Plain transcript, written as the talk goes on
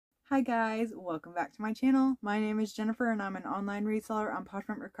Hi guys, welcome back to my channel. My name is Jennifer and I'm an online reseller on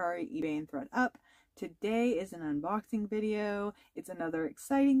Poshmark, Mercari, eBay, and Thredup. Today is an unboxing video. It's another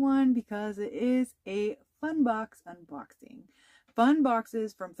exciting one because it is a fun box unboxing. Fun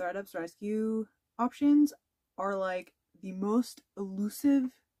boxes from Thredup's Rescue options are like the most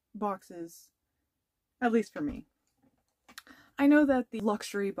elusive boxes, at least for me. I know that the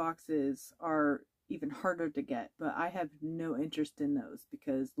luxury boxes are even harder to get, but I have no interest in those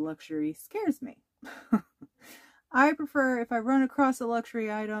because luxury scares me. I prefer if I run across a luxury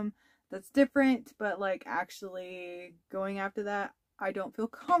item that's different, but like actually going after that, I don't feel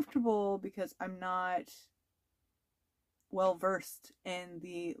comfortable because I'm not well versed in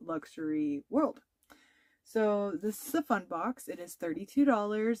the luxury world. So this is a fun box. It is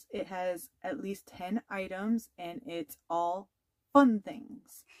 $32. It has at least 10 items and it's all fun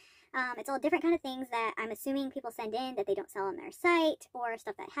things. It's all different kind of things that I'm assuming people send in that they don't sell on their site, or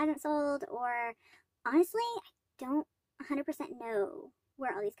stuff that hasn't sold, or honestly, I don't 100% know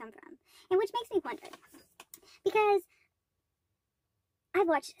where all these come from. And which makes me wonder, because I've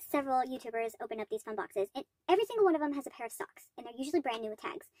watched several YouTubers open up these fun boxes, and every single one of them has a pair of socks, and they're usually brand new with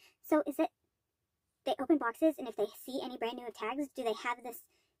tags. So is it they open boxes, and if they see any brand new with tags, do they have this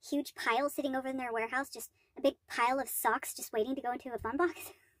huge pile sitting over in their warehouse, just a big pile of socks just waiting to go into a fun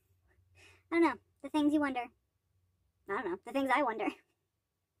box? I don't know. The things you wonder. I don't know. The things I wonder.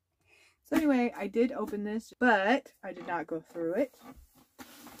 So anyway, I did open this, but I did not go through it.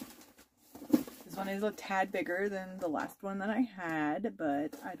 This one is a tad bigger than the last one that I had,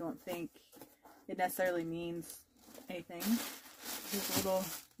 but I don't think it necessarily means anything. Here's a little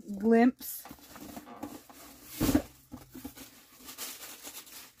glimpse.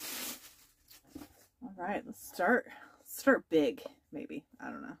 Alright, let's start big, maybe. I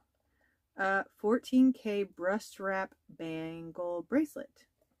don't know. 14K brushed wrap bangle bracelet.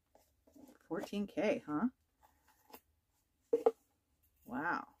 14K, huh?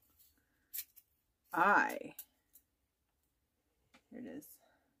 Wow. Here it is.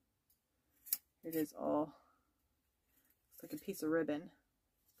 Here it is all. It's like a piece of ribbon.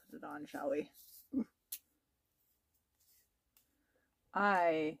 Put it on, shall we?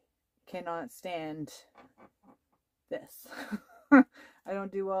 I cannot stand this. I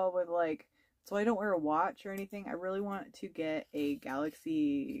don't do well with so I don't wear a watch or anything. I really want to get a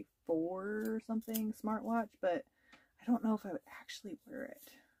Galaxy 4 or something smartwatch, but I don't know if I would actually wear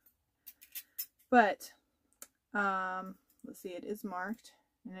it. But let's see, it is marked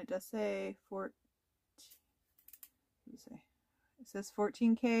and it does say it says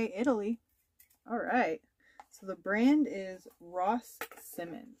 14K Italy. All right. So the brand is Ross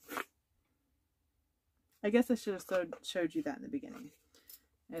Simmons. I guess I should have showed you that in the beginning.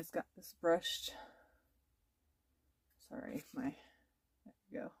 And it's got this brushed, there we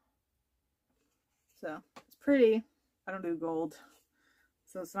go. So it's pretty. I don't do gold,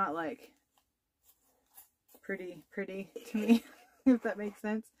 so it's not like pretty to me, if that makes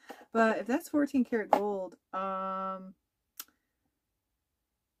sense. But if that's 14 karat gold, I'm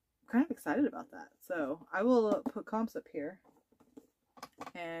kind of excited about that. So I will put comps up here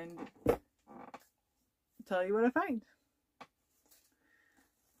and tell you what I find.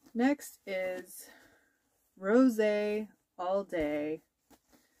 Next is Rose All Day.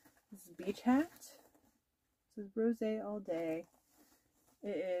 This is a beach hat. This is Rose All Day.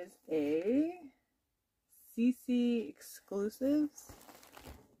 It is a CC exclusives.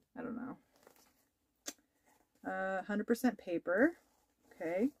 I don't know. 100% paper.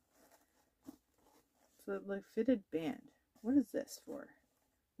 Okay. So like fitted band. What is this for?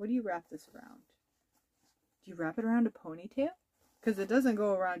 What do you wrap this around? Do you wrap it around a ponytail? Because it doesn't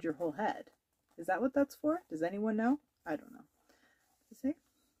go around your whole head. Is that what that's for? Does anyone know? I don't know. Let's see.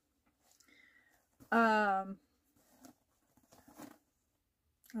 Oh,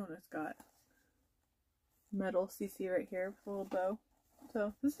 it's got metal CC right here with a little bow.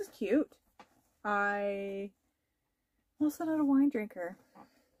 So this is cute. I'm also not a wine drinker.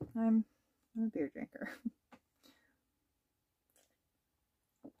 I'm a beer drinker.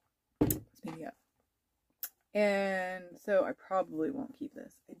 Speaking up. And so I probably won't keep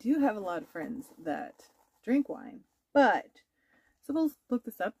this. I do have a lot of friends that drink wine, but so we'll look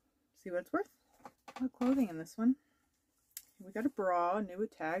this up, see what it's worth. A lot of clothing in this one. We got a bra, new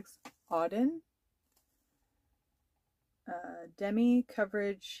with tags, Auden, demi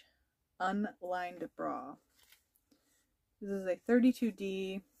coverage unlined bra. This is a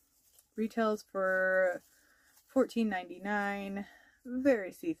 32D, retails for $14.99,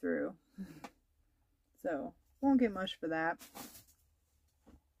 very see-through. So won't get much for that.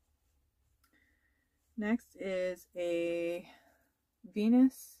 Next is a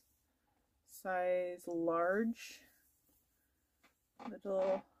Venus size large.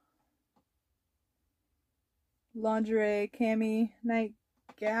 Little lingerie cami night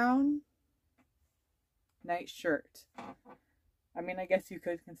gown. Night shirt. I mean, I guess you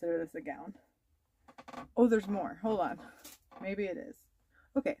could consider this a gown. Oh, there's more. Hold on. Maybe it is.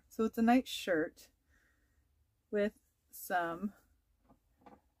 Okay, so it's a night shirt with some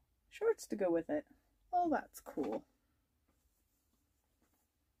shorts to go with it. Oh, that's cool.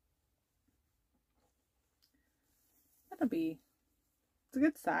 It's a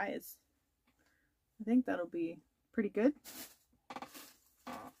good size. I think that'll be pretty good.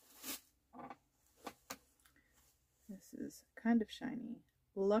 This is kind of shiny.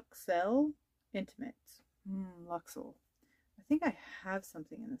 Luxel Intimate. Luxel. I think I have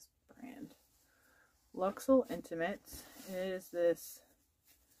something in this brand. Luxel Intimate is this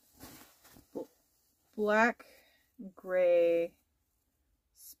black, gray,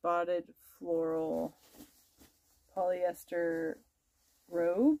 spotted floral polyester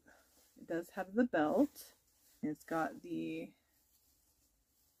robe. It does have the belt. It's got the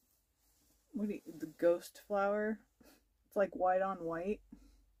the ghost flower. It's like white on white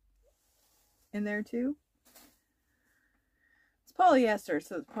in there too. It's polyester,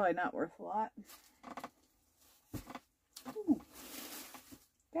 so it's probably not worth a lot. Ooh,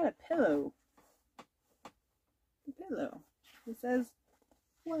 got a pillow. A pillow. It says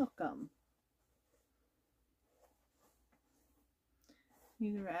welcome.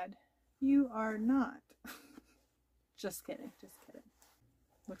 You read, you are not. Just kidding, just kidding.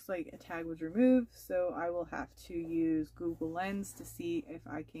 Looks like a tag was removed, so I will have to use Google Lens to see if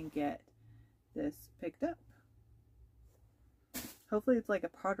I can get this picked up. Hopefully it's like a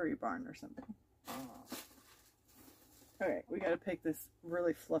Pottery Barn or something. Alright, we gotta pick this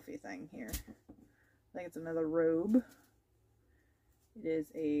really fluffy thing here. I think it's another robe. It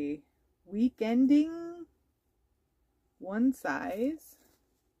is a weekending one size.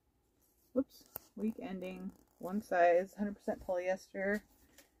 Whoops. Weekending one size, 100% polyester.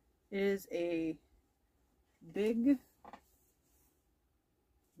 It is a big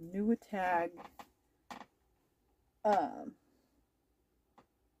new tag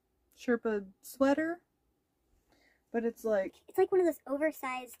Sherpa sweater, but it's like one of those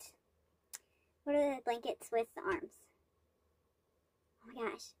oversized, what are the blankets with the arms? Oh my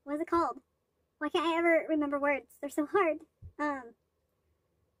gosh, what is it called? Why can't I ever remember words? They're so hard.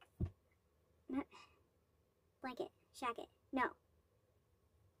 Not blanket, shacket, no.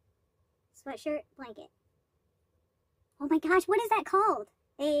 Sweatshirt, blanket. Oh my gosh, what is that called?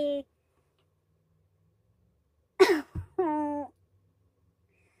 A oh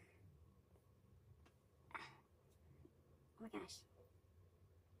my gosh.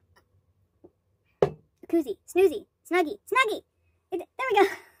 A koozie, snoozy, snuggie, snuggie. There we go.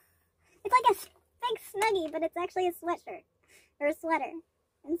 It's like a big snuggie, but it's actually a sweatshirt or a sweater,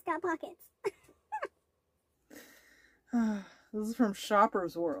 and it's got pockets. This is from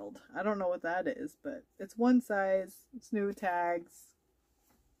Shopper's World. I don't know what that is, but it's one size. It's new tags.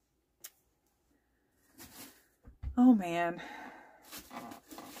 Oh man.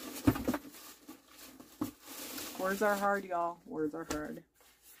 Words are hard, y'all. Words are hard.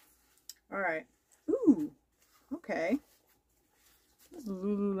 Alright. Ooh. Okay. This is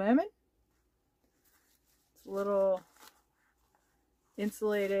Lululemon. It's a little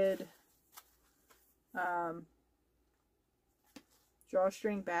insulated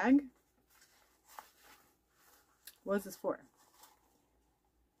drawstring bag. What is this for?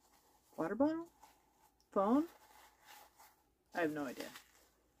 Water bottle? Phone? I have no idea.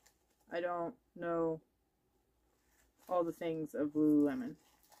 I don't know all the things of Lululemon.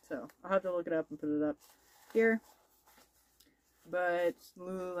 So I'll have to look it up and put it up here. But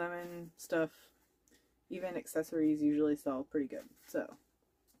Lululemon stuff, even accessories, usually sell pretty good. So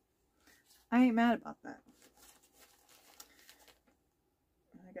I ain't mad about that.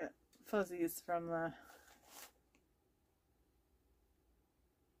 I got fuzzies from the...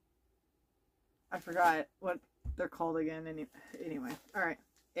 I forgot what they're called again. Anyway. Alright.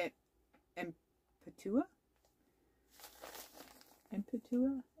 Impetua?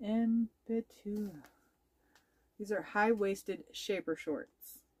 Impetua. These are high-waisted shaper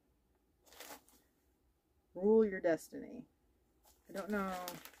shorts. Rule your destiny. I don't know.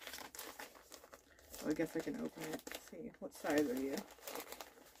 Well, I guess I can open it. Let's see. What size are you?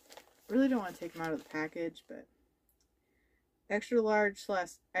 I really don't want to take them out of the package, but extra large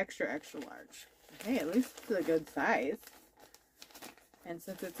 / extra large. Hey, at least it's a good size. And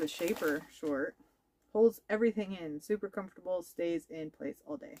since it's a shaper short, holds everything in. Super comfortable, stays in place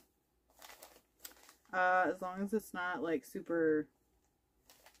all day. As long as it's not like super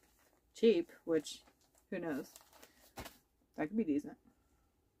cheap, which, who knows? That could be decent.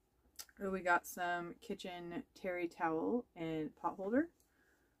 Oh, we got some kitchen terry towel and pot holder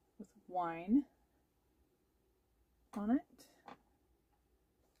with wine on it.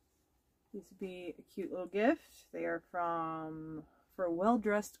 These would be a cute little gift. They are for a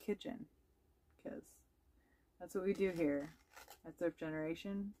well-dressed kitchen, because that's what we do here at Thrift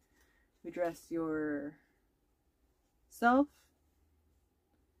Generation. We dress yourself,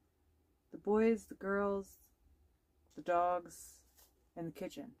 the boys, the girls, the dogs, and the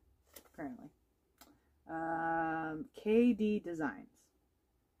kitchen, apparently. KD Designs.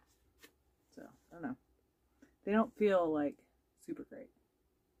 So, I don't know. They don't feel like super great.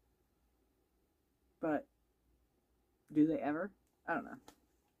 But, do they ever? I don't know.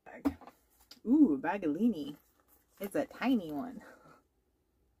 Bag. Ooh, Bagolini. It's a tiny one.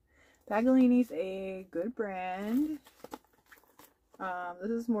 Bagolini's a good brand.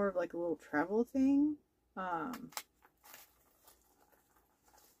 This is more of like a little travel thing.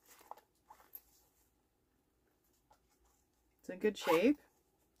 It's in good shape.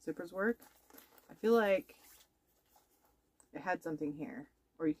 Zippers work. I feel like it had something here,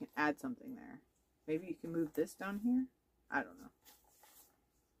 or you can add something there. Maybe you can move this down here. I don't know.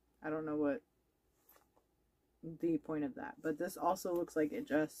 I don't know what the point of that, but this also looks like it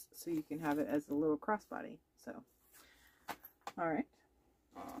adjusts so you can have it as a little crossbody. So, all right.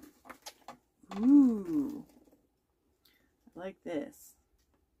 Ooh, I like this.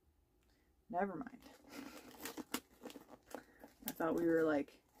 Never mind. I thought we were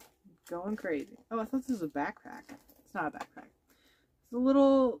like going crazy. Oh, I thought this was a backpack. It's not a backpack. It's a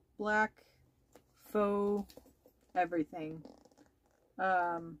little black faux everything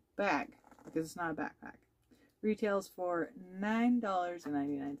bag, because it's not a backpack. Retails for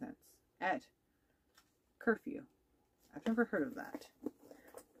 $9.99 at Curfew. I've never heard of that.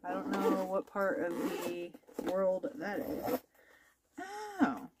 I don't know what part of the world that is.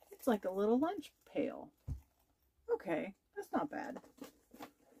 Oh, it's like a little lunch pail. Okay, that's not bad.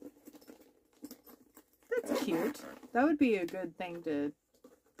 That's cute. That would be a good thing to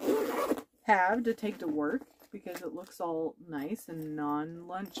have to take to work, because it looks all nice and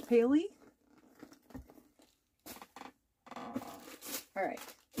non-lunch pail-y. Alright,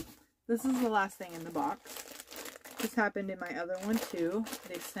 this is the last thing in the box. This happened in my other one too.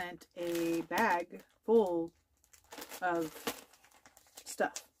 They sent a bag full of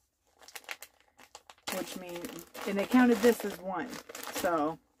stuff, which means, and they counted this as one,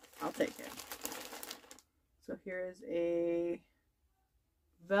 so I'll take it. So here's a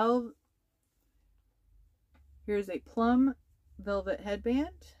plum velvet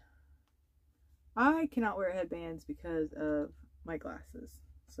headband. I cannot wear headbands because of my glasses,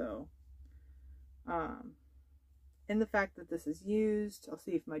 so and the fact that this is used, I'll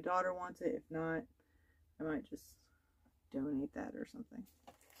see if my daughter wants it. If not, I might just donate that or something.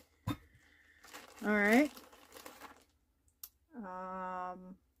 All right.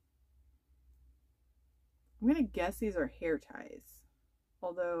 I'm gonna guess these are hair ties,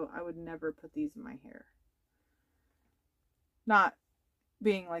 although I would never put these in my hair. Not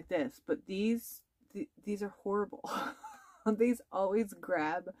being like this, but these are horrible. These always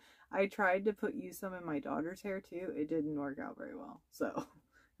grab. I tried to use some in my daughter's hair too. It didn't work out very well. So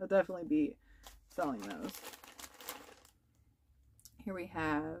I'll definitely be selling those. Here we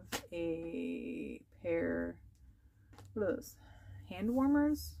have a pair, what are those? Hand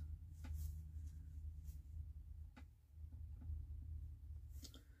warmers?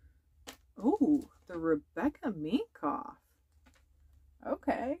 Oh, the Rebecca Minkoff.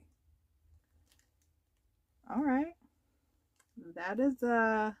 Okay. All right. That is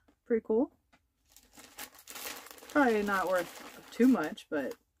pretty cool. Probably not worth too much,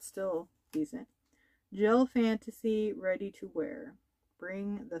 but still decent. Gel Fantasy Ready to Wear.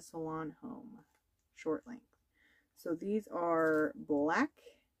 Bring the salon home. Short length. So these are black.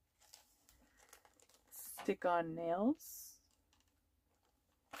 Stick on nails.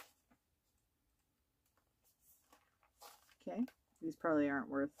 Okay. These probably aren't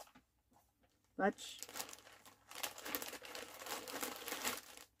worth much.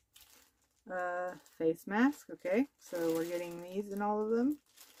 Face mask. Okay, so we're getting these in all of them.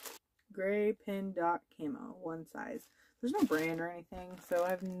 Gray pin dot camo, one size. There's no brand or anything, so I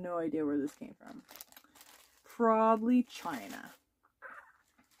have no idea where this came from. Probably China.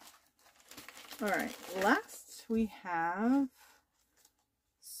 Alright, last we have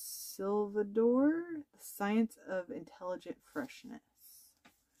Salvador, The Science of Intelligent Freshness.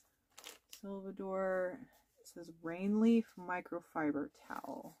 Salvador, it says rain leaf microfiber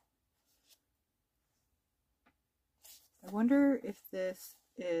towel. I wonder if this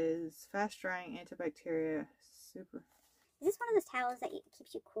is fast drying, antibacterial, super. Is this one of those towels that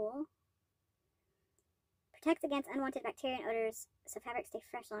keeps you cool? Protects against unwanted bacteria and odors, so fabrics stay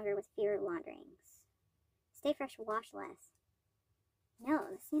fresh longer with fewer launderings. Stay fresh, wash less. No,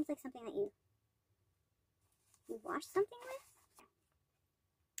 this seems like something that you wash something with?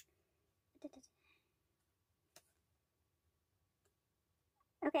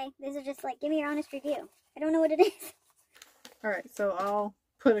 Okay, these are just like, give me your honest review. I don't know what it is. Alright, so I'll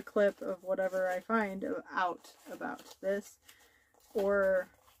put a clip of whatever I find out about this. Or,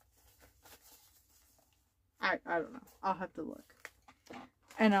 I don't know. I'll have to look.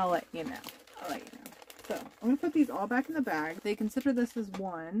 And I'll let you know. So, I'm going to put these all back in the bag. They consider this as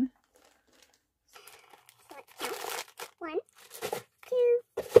one. So let's count. 1, 2,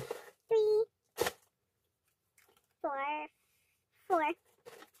 3, 4,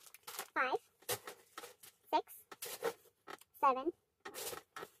 5, 6, 7,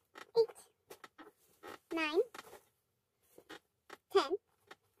 8, 9, 10,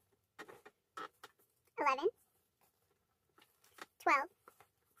 11, 12,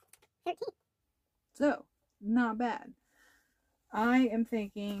 13. So, not bad. I am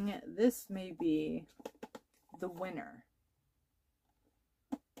thinking this may be the winner.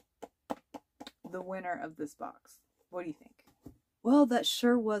 The winner of this box. What do you think? Well, that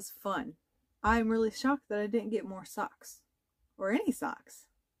sure was fun. I'm really shocked that I didn't get more socks. Or any socks.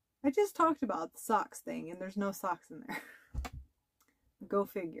 I just talked about the socks thing and there's no socks in there. Go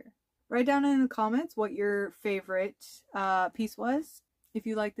figure. Write down in the comments what your favorite piece was. If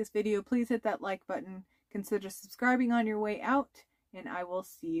you like this video, please hit that like button. Consider subscribing on your way out. And I will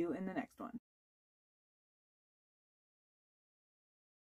see you in the next one.